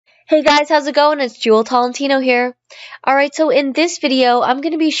Hey guys, how's it going? It's Jewel Tolentino here. Alright, so in this video, I'm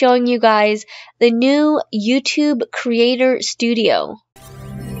going to be showing you guys the new YouTube Creator Studio.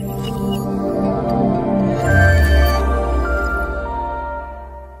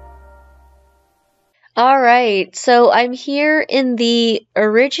 Alright, so I'm here in the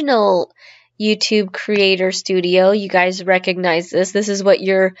original YouTube Creator Studio. You guys recognize this. This is what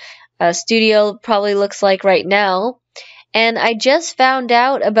your studio probably looks like right now. And I just found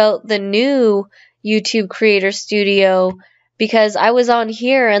out about the new YouTube Creator Studio because I was on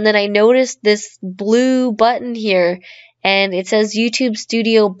here and then I noticed this blue button here and it says YouTube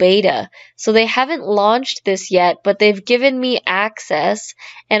Studio Beta. So they haven't launched this yet, but they've given me access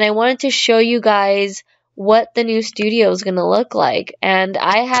and I wanted to show you guys what the new studio is going to look like. And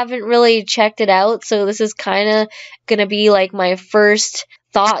I haven't really checked it out, so this is kind of going to be like my first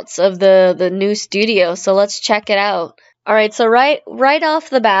thoughts of the new studio. So let's check it out. Alright, so right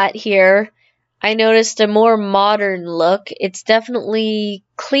off the bat here, I noticed a more modern look. It's definitely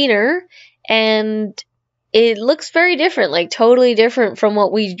cleaner, and it looks very different, like totally different from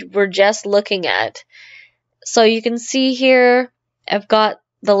what we were just looking at. So you can see here, I've got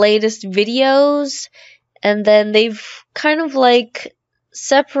the latest videos, and then they've kind of like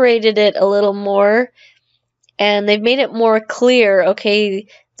separated it a little more, and they've made it more clear. Okay,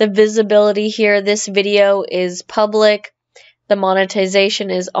 the visibility here, this video is public. The monetization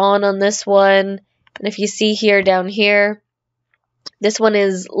is on this one. And if you see here down here, this one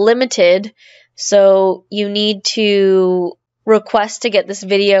is limited. So you need to request to get this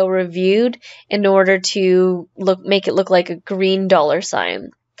video reviewed in order to make it look like a green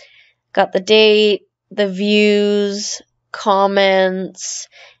 $sign. Got the date, the views, comments,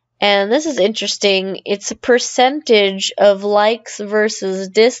 and this is interesting. It's a percentage of likes versus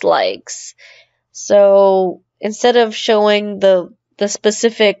dislikes. So instead of showing the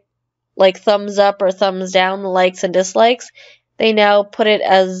specific like thumbs up or thumbs down, the likes and dislikes, they now put it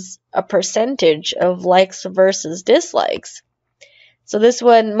as a percentage of likes versus dislikes. So this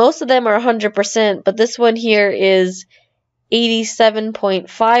one, most of them are 100%, but this one here is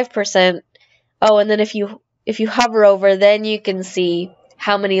 87.5%. Oh, and then if you hover over, then you can see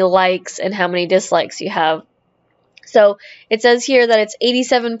how many likes and how many dislikes you have. So it says here that it's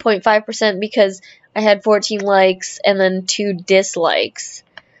 87.5% because I had 14 likes and then 2 dislikes.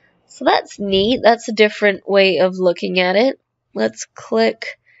 So that's neat. That's a different way of looking at it. Let's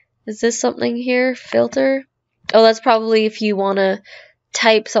click. Is this something here? Filter? Oh, that's probably if you want to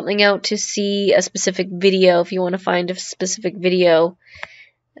type something out to see a specific video, if you want to find a specific video.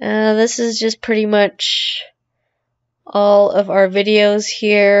 This is just pretty much all of our videos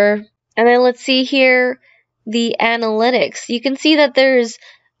here. And then let's see here the analytics. You can see that there's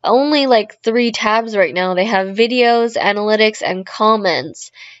only like 3 tabs right now. They have videos, analytics, and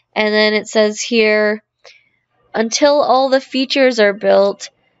comments. And then it says here, until all the features are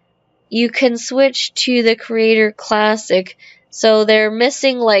built, you can switch to the Creator Classic. So they're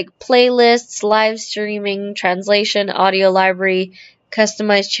missing like playlists, live streaming, translation, audio library,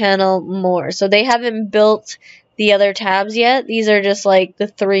 customized channel, more. So they haven't built the other tabs yet. These are just like the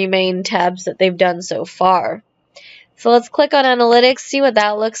 3 main tabs that they've done so far. So let's click on analytics, see what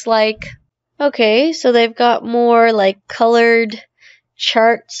that looks like. Okay, so they've got more like colored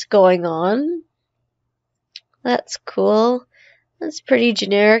charts going on. That's cool. That's pretty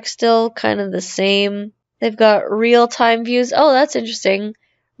generic, still kind of the same. They've got real-time views. Oh, that's interesting.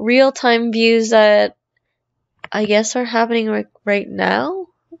 Real-time views that I guess are happening right now.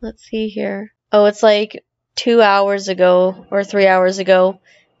 Let's see here. Oh, it's like 2 hours ago or 3 hours ago,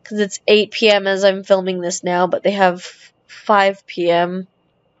 because it's 8 p.m. as I'm filming this now, but they have 5 p.m.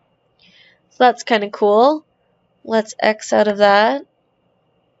 So that's kind of cool. Let's X out of that.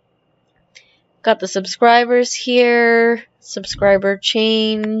 Got the subscribers here, subscriber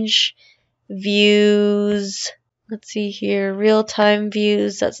change, views. Let's see here, real-time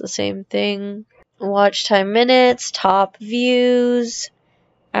views, that's the same thing. Watch time minutes, top views,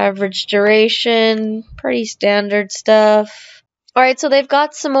 average duration, pretty standard stuff. Alright, so they've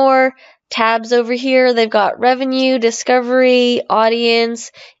got some more tabs over here. They've got revenue, discovery,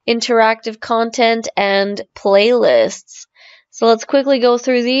 audience, interactive content, and playlists. So let's quickly go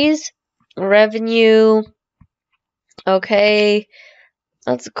through these. Revenue. Okay,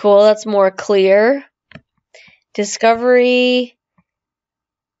 that's cool. That's more clear. Discovery.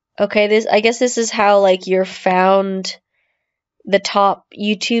 Okay, I guess this is how like you're found the top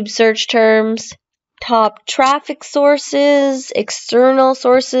YouTube search terms. Top traffic sources, external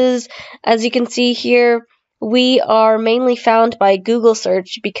sources. As you can see here, we are mainly found by Google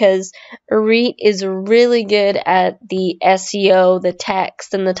search because Arit is really good at the SEO, the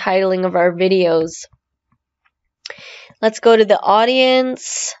text, and the titling of our videos. Let's go to the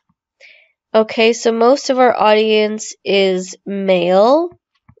audience. Okay, so most of our audience is male,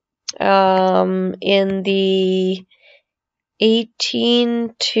 in the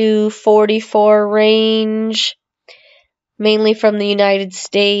 18 to 44 range, mainly from the United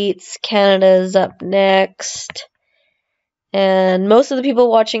States. Canada's up next. And most of the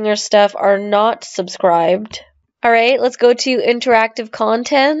people watching our stuff are not subscribed. Alright, let's go to interactive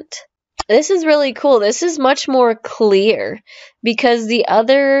content. This is really cool. This is much more clear because the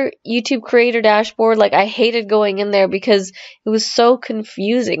other YouTube creator dashboard, like I hated going in there because it was so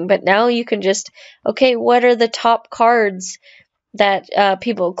confusing. But now you can just, okay, what are the top cards that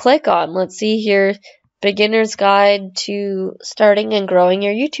people click on? Let's see here. Beginner's Guide to Starting and Growing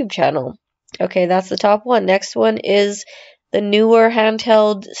Your YouTube Channel. Okay, that's the top one. Next one is the Neewer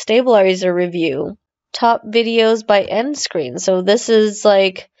Handheld Stabilizer Review. Top videos by end screen. So this is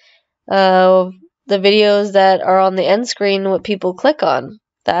like the videos that are on the end screen, what people click on.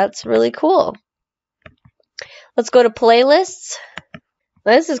 That's really cool. Let's go to playlists.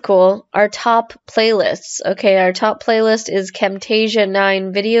 This is cool. Our top playlists. Okay, our top playlist is Camtasia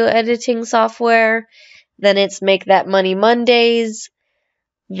 9 video editing software. Then it's Make That Money Mondays,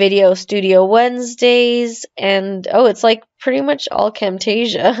 Video Studio Wednesdays, and oh, it's like pretty much all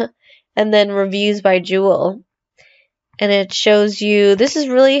Camtasia. And then Reviews by Jewel. And it shows you, this is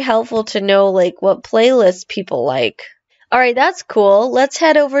really helpful to know like what playlists people like. Alright, that's cool. Let's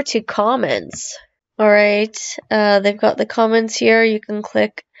head over to comments. Alright, they've got the comments here. You can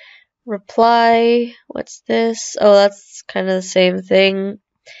click reply. What's this? Oh, that's kind of the same thing.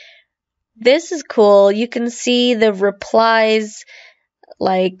 This is cool. You can see the replies,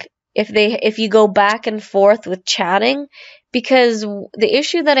 like if you go back and forth with chatting, because the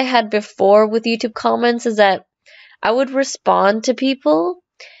issue that I had before with YouTube comments is that I would respond to people,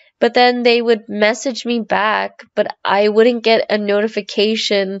 but then they would message me back, but I wouldn't get a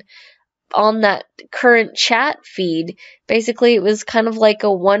notification on that current chat feed. Basically, it was kind of like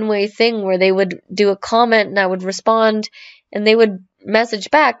a one-way thing where they would do a comment and I would respond and they would message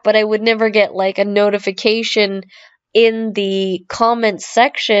back, but I would never get like a notification in the comments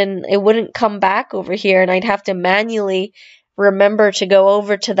section. It wouldn't come back over here and I'd have to manually remember to go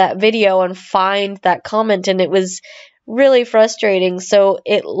over to that video and find that comment, and it was really frustrating. So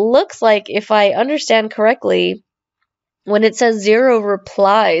it looks like, if I understand correctly, when it says 0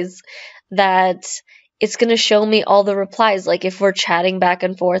 replies, that it's going to show me all the replies. Like if we're chatting back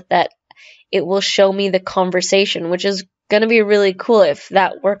and forth, that it will show me the conversation, which is going to be really cool if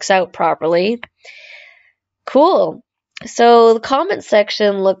that works out properly. Cool. So the comment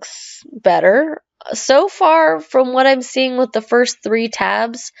section looks better. So far, from what I'm seeing with the first 3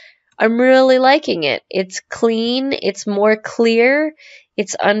 tabs, I'm really liking it. It's clean, it's more clear,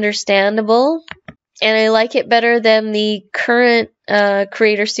 it's understandable, and I like it better than the current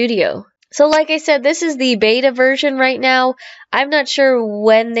Creator Studio. So like I said, this is the beta version right now. I'm not sure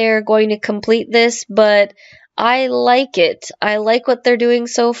when they're going to complete this, but I like it. I like what they're doing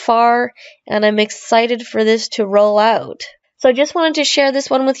so far, and I'm excited for this to roll out. So I just wanted to share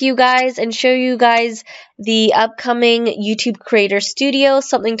this one with you guys and show you guys the upcoming YouTube Creator Studio,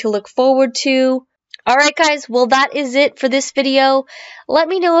 something to look forward to. Alright guys, well that is it for this video. Let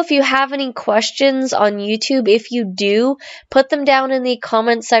me know if you have any questions on YouTube. If you do, put them down in the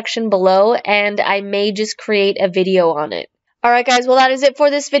comment section below and I may just create a video on it. Alright guys, well that is it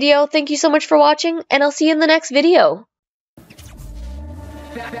for this video. Thank you so much for watching and I'll see you in the next video.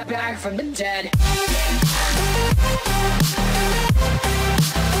 Back from the dead.